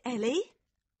think, Ellie?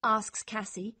 Asks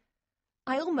Cassie.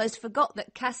 I almost forgot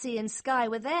that Cassie and Sky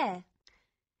were there.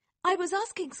 I was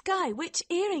asking Sky which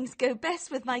earrings go best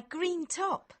with my green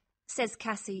top, says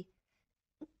Cassie.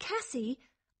 Cassie,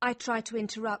 I try to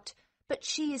interrupt, but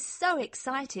she is so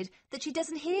excited that she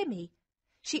doesn't hear me.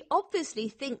 She obviously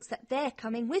thinks that they're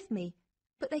coming with me,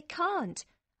 but they can't.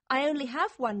 I only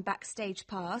have one backstage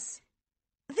pass.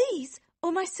 These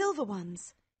or my silver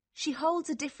ones? She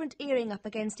holds a different earring up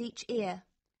against each ear.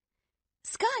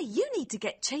 Sky, you need to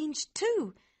get changed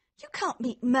too. You can't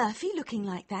meet Murphy looking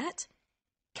like that.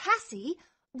 Cassie,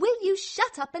 will you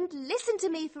shut up and listen to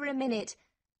me for a minute?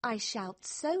 I shout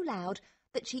so loud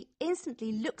that she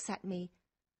instantly looks at me.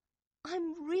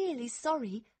 I'm really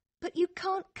sorry, but you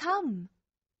can't come.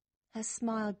 Her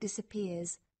smile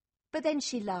disappears, but then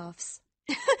she laughs.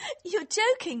 You're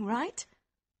joking, right?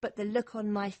 But the look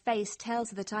on my face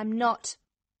tells her that I'm not.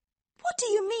 What do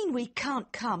you mean we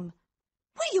can't come?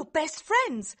 We're your best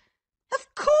friends.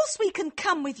 Of course we can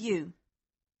come with you.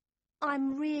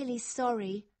 I'm really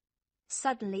sorry.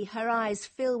 Suddenly her eyes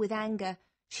fill with anger.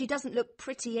 She doesn't look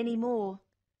pretty anymore.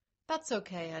 That's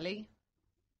okay, Ellie.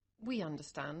 We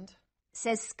understand,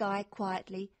 says Sky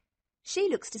quietly. She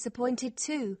looks disappointed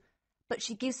too, but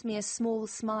she gives me a small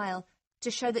smile to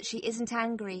show that she isn't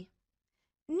angry.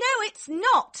 No, it's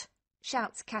not,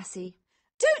 shouts Cassie.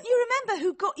 Don't you remember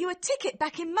who got you a ticket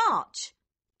back in March?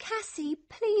 Cassie,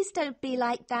 please don't be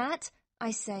like that,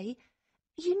 I say.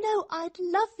 You know I'd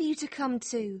love for you to come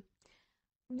too.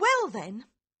 Well then,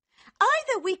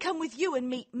 either we come with you and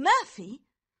meet Murphy,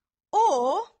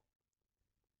 or...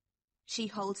 She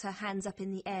holds her hands up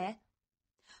in the air.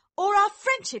 Or our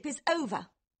friendship is over.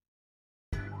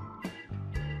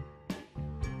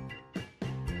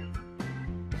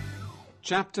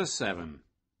 Chapter 7.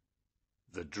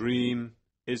 The dream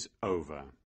is over.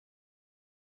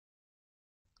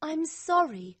 I'm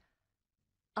sorry.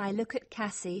 I look at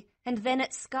Cassie and then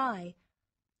at Sky.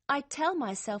 I tell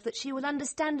myself that she will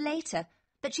understand later,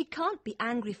 that she can't be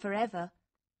angry forever.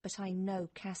 But I know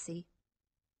Cassie.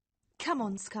 Come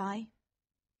on, Sky.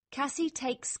 Cassie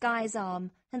takes Sky's arm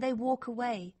and they walk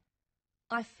away.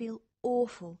 I feel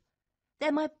awful.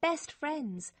 They're my best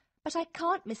friends, but I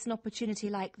can't miss an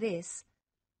opportunity like this.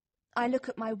 I look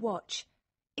at my watch.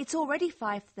 It's already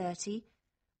 5:30.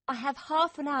 I have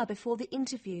half an hour before the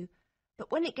interview, but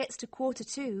when it gets to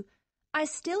 1:45, I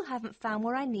still haven't found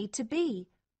where I need to be.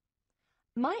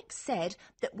 Mike said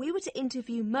that we were to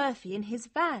interview Murphy in his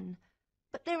van,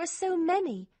 but there are so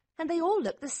many, and they all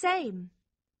look the same.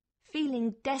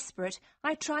 Feeling desperate,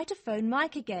 I try to phone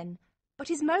Mike again, but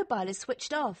his mobile is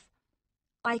switched off.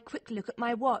 I quickly look at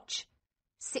my watch.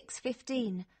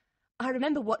 6:15. I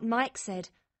remember what Mike said.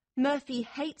 Murphy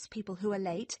hates people who are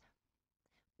late.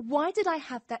 Why did I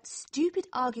have that stupid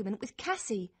argument with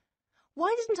Cassie?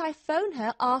 Why didn't I phone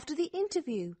her after the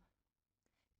interview?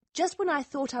 Just when I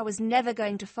thought I was never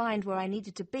going to find where I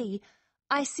needed to be,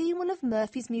 I see one of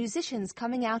Murphy's musicians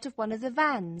coming out of one of the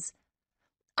vans.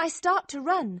 I start to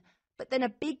run, but then a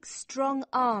big, strong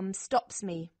arm stops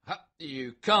me.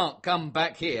 You can't come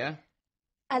back here,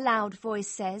 a loud voice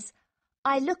says.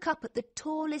 I look up at the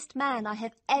tallest man I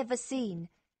have ever seen.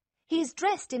 He is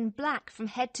dressed in black from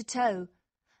head to toe.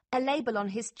 A label on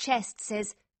his chest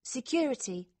says,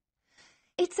 Security.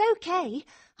 It's okay,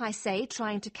 I say,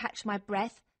 trying to catch my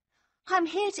breath. I'm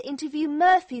here to interview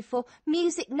Murphy for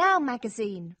Music Now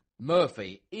magazine.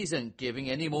 Murphy isn't giving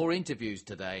any more interviews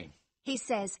today, he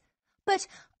says. But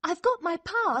I've got my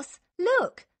pass.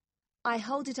 Look. I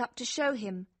hold it up to show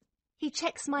him. He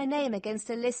checks my name against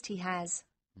a list he has.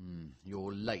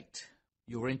 You're late.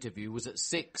 Your interview was at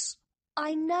 6.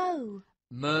 I know.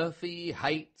 Murphy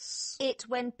hates it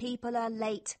when people are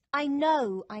late. I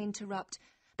know, I interrupt.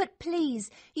 But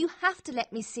please, you have to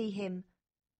let me see him.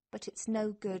 But it's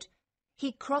no good.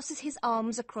 He crosses his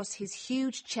arms across his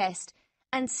huge chest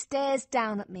and stares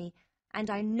down at me,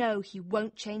 and I know he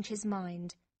won't change his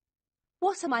mind.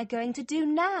 What am I going to do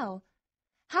now?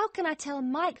 How can I tell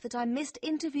Mike that I missed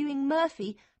interviewing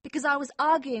Murphy because I was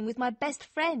arguing with my best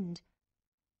friend?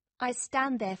 I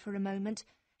stand there for a moment,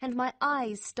 and my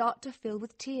eyes start to fill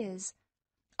with tears.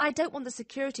 I don't want the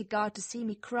security guard to see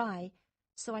me cry,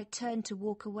 so I turn to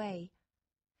walk away.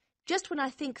 Just when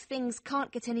I think things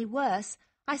can't get any worse,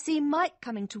 I see Mike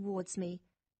coming towards me.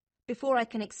 Before I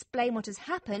can explain what has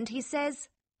happened, he says,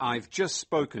 "I've just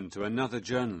spoken to another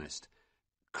journalist.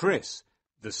 Chris,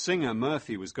 the singer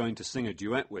Murphy was going to sing a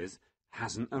duet with,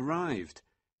 hasn't arrived.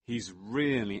 He's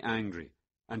really angry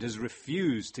and has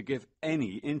refused to give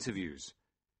any interviews.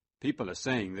 People are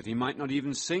saying that he might not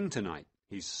even sing tonight.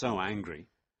 He's so angry."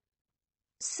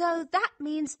 So that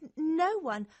means no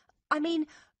one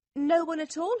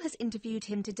at all has interviewed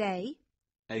him today?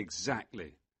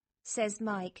 Exactly, Says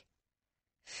Mike.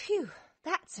 Phew,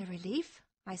 that's a relief,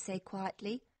 I say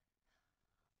quietly.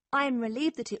 I am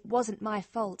relieved that it wasn't my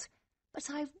fault, but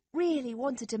I really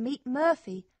wanted to meet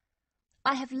Murphy.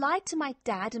 I have lied to my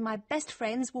dad, and my best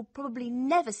friends will probably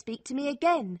never speak to me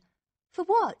again. For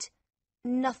what?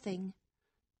 Nothing.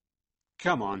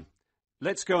 Come on,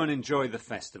 let's go and enjoy the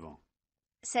festival.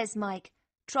 Says Mike,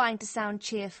 trying to sound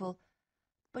cheerful.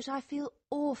 But I feel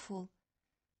awful.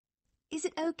 Is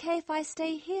it okay if I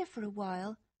stay here for a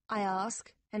while? I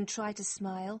ask, and try to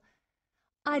smile.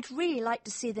 I'd really like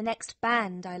to see the next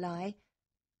band, I lie.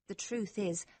 The truth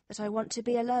is that I want to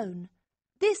be alone.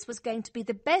 This was going to be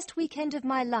the best weekend of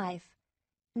my life.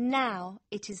 Now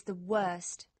it is the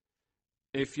worst.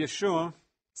 If you're sure,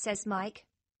 Says Mike.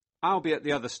 I'll be at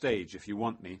the other stage if you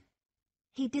want me.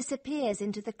 He disappears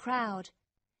into the crowd.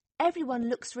 Everyone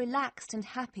looks relaxed and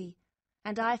happy,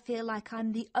 and I feel like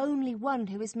I'm the only one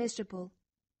who is miserable.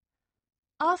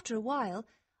 After a while,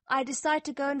 I decide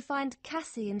to go and find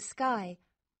Cassie and Skye.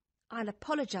 I'll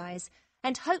apologise,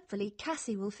 and hopefully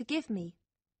Cassie will forgive me.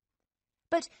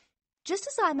 But just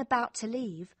as I'm about to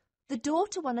leave, the door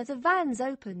to one of the vans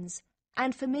opens,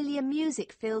 and familiar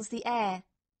music fills the air.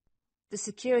 The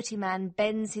security man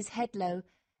bends his head low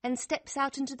and steps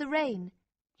out into the rain.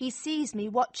 He sees me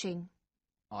watching.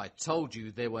 I told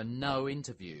you there were no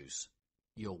interviews.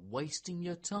 You're wasting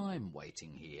your time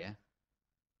waiting here.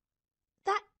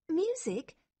 That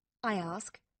music? I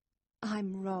ask.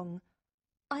 I'm wrong.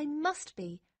 I must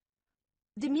be.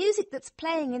 The music that's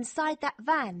playing inside that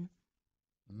van,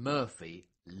 Murphy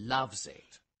loves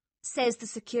it. says the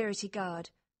security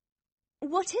guard.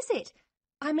 What is it?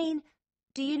 I mean,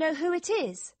 do you know who it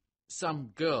is?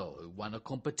 Some girl who won a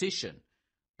competition.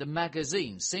 The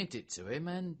magazine sent it to him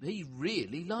and he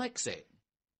really likes it.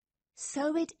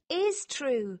 So it is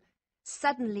true.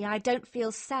 Suddenly I don't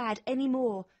feel sad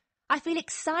anymore. I feel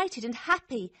excited and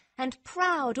happy and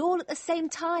proud all at the same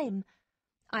time.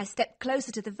 I step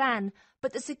closer to the van,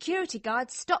 but the security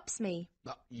guard stops me.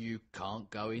 But you can't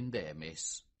go in there,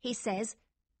 miss. He says,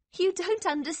 "You don't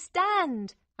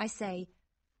understand," I say.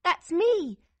 "That's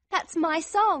me. That's my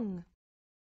song."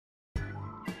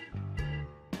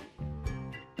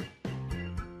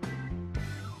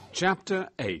 Chapter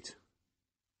 8.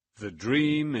 The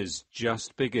dream is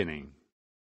just beginning.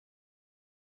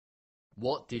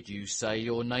 What did you say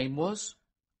your name was?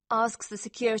 Asks the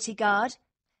security guard.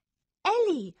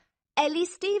 Ellie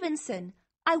Stevenson.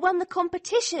 I won the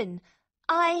competition.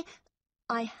 I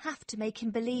have to make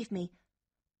him believe me.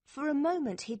 For a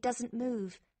moment he doesn't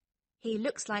move. He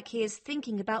looks like he is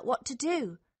thinking about what to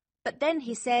do. But then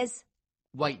he says,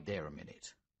 Wait there a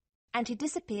minute. and he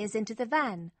disappears into the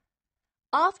van.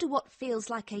 After what feels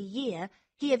like a year,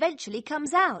 he eventually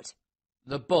comes out.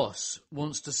 The boss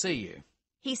wants to see you.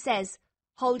 He says,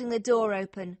 holding the door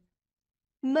open.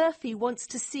 Murphy wants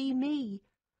to see me.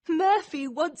 Murphy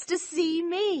wants to see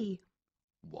me.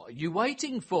 What are you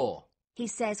waiting for? He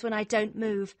says when I don't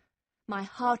move. My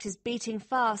heart is beating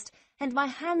fast and my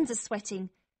hands are sweating.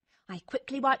 I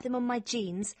quickly wipe them on my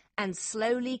jeans and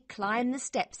slowly climb the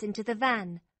steps into the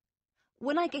van.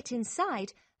 When I get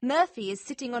inside, Murphy is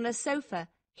sitting on a sofa,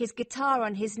 his guitar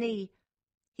on his knee.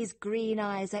 His green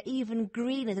eyes are even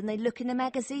greener than they look in the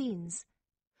magazines.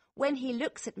 When he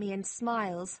looks at me and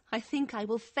smiles, I think I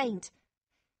will faint.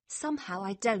 Somehow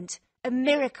I don't. A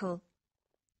miracle.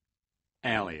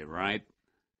 Ellie, right?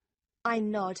 I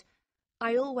nod.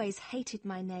 I always hated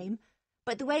my name,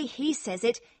 but the way he says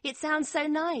it, it sounds so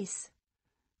nice.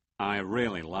 I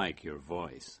really like your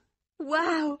voice.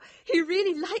 Wow, he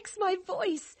really likes my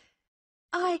voice.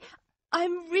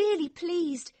 I'm really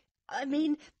pleased. I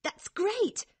mean, that's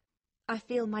great. I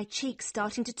feel my cheeks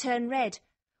starting to turn red.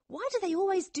 Why do they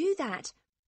always do that?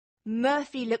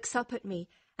 Murphy looks up at me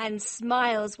and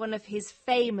smiles one of his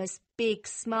famous big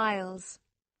smiles.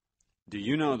 Do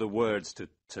you know the words to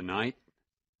tonight?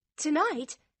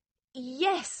 Tonight?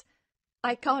 Yes.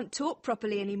 I can't talk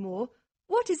properly anymore.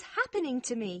 What is happening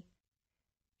to me?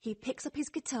 He picks up his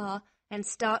guitar and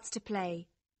starts to play.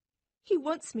 He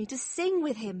wants me to sing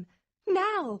with him.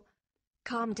 Now.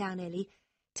 Calm down, Ellie.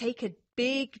 Take a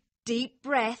big, deep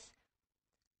breath.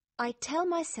 I tell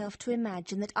myself to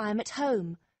imagine that I am at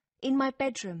home, in my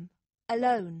bedroom,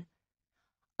 alone.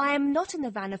 I am not in the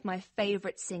van of my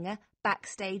favourite singer,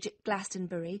 backstage at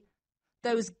Glastonbury.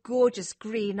 Those gorgeous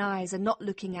green eyes are not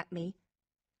looking at me.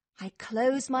 I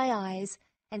close my eyes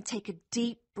and take a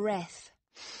deep breath.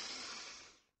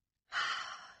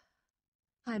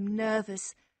 I'm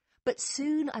nervous, but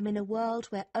soon I'm in a world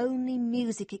where only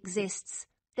music exists.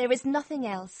 There is nothing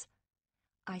else.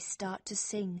 I start to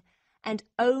sing, and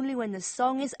only when the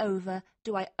song is over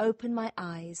do I open my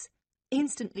eyes,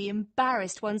 instantly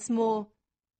embarrassed once more.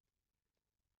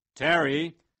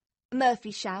 Terry!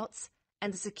 Murphy shouts,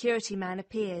 and the security man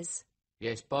appears.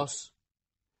 Yes, boss?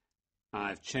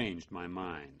 I've changed my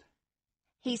mind.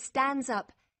 He stands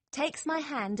up, takes my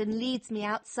hand and leads me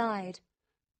outside.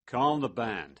 Call the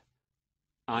band.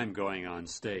 I'm going on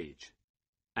stage.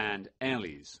 And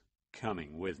Ellie's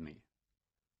coming with me.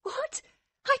 What?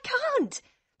 I can't!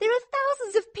 There are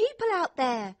thousands of people out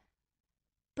there.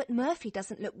 But Murphy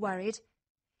doesn't look worried.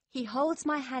 He holds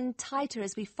my hand tighter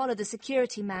as we follow the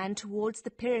security man towards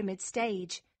the pyramid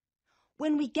stage.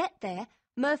 When we get there,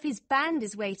 Murphy's band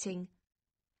is waiting.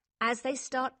 As they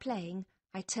start playing,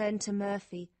 I turn to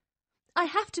Murphy. I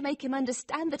have to make him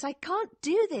understand that I can't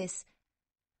do this.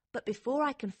 But before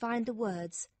I can find the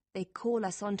words, they call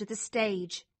us onto the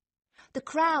stage. The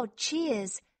crowd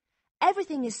cheers.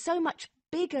 Everything is so much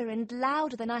bigger and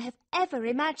louder than I have ever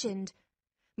imagined.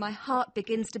 My heart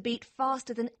begins to beat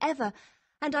faster than ever,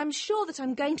 and I'm sure that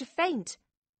I'm going to faint.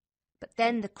 But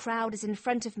then the crowd is in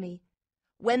front of me.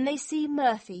 When they see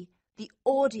Murphy, the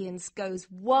audience goes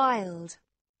wild.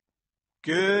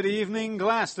 Good evening,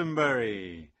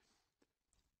 Glastonbury.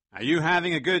 Are you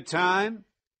having a good time?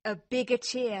 A bigger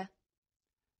cheer.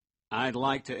 I'd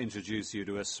like to introduce you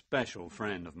to a special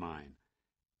friend of mine,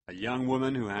 a young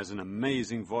woman who has an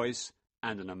amazing voice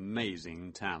and an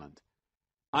amazing talent.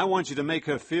 I want you to make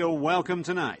her feel welcome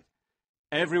tonight.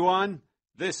 Everyone,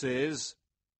 this is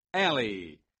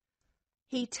Ellie.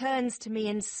 He turns to me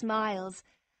and smiles,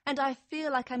 and I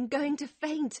feel like I'm going to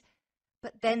faint.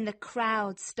 But then the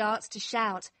crowd starts to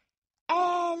shout,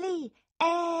 Ellie,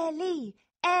 Ellie,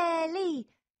 Ellie,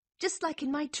 just like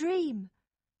in my dream.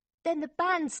 Then the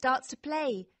band starts to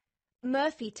play.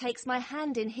 Murphy takes my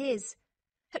hand in his.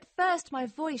 At first my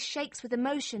voice shakes with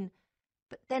emotion,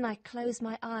 but then I close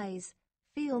my eyes,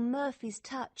 feel Murphy's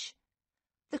touch.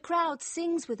 The crowd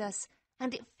sings with us,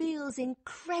 and it feels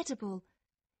incredible.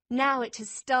 Now it has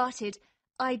started.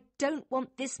 I don't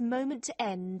want this moment to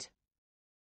end.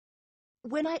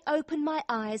 When I open my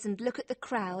eyes and look at the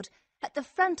crowd, at the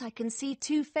front I can see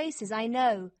two faces I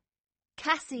know.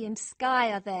 Cassie and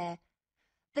Skye are there.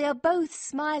 They are both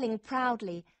smiling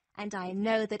proudly, and I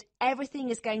know that everything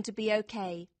is going to be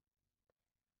okay.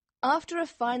 After a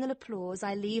final applause,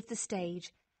 I leave the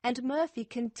stage, and Murphy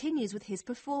continues with his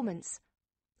performance.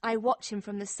 I watch him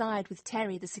from the side with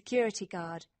Terry, the security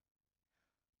guard.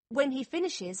 When he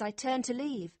finishes, I turn to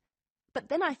leave, but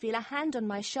then I feel a hand on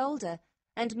my shoulder,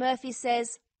 and Murphy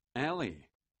says, Ellie,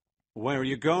 where are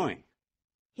you going?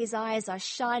 His eyes are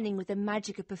shining with the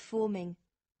magic of performing.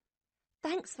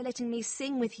 Thanks for letting me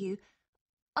sing with you.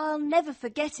 I'll never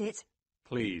forget it.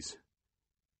 Please,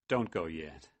 don't go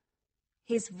yet.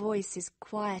 His voice is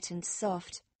quiet and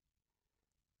soft.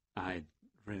 I'd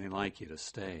really like you to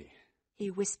stay.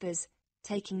 He whispers,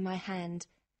 taking my hand.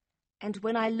 And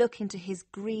when I look into his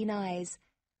green eyes,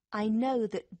 I know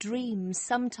that dreams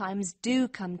sometimes do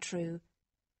come true.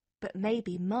 But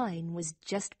maybe mine was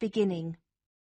just beginning.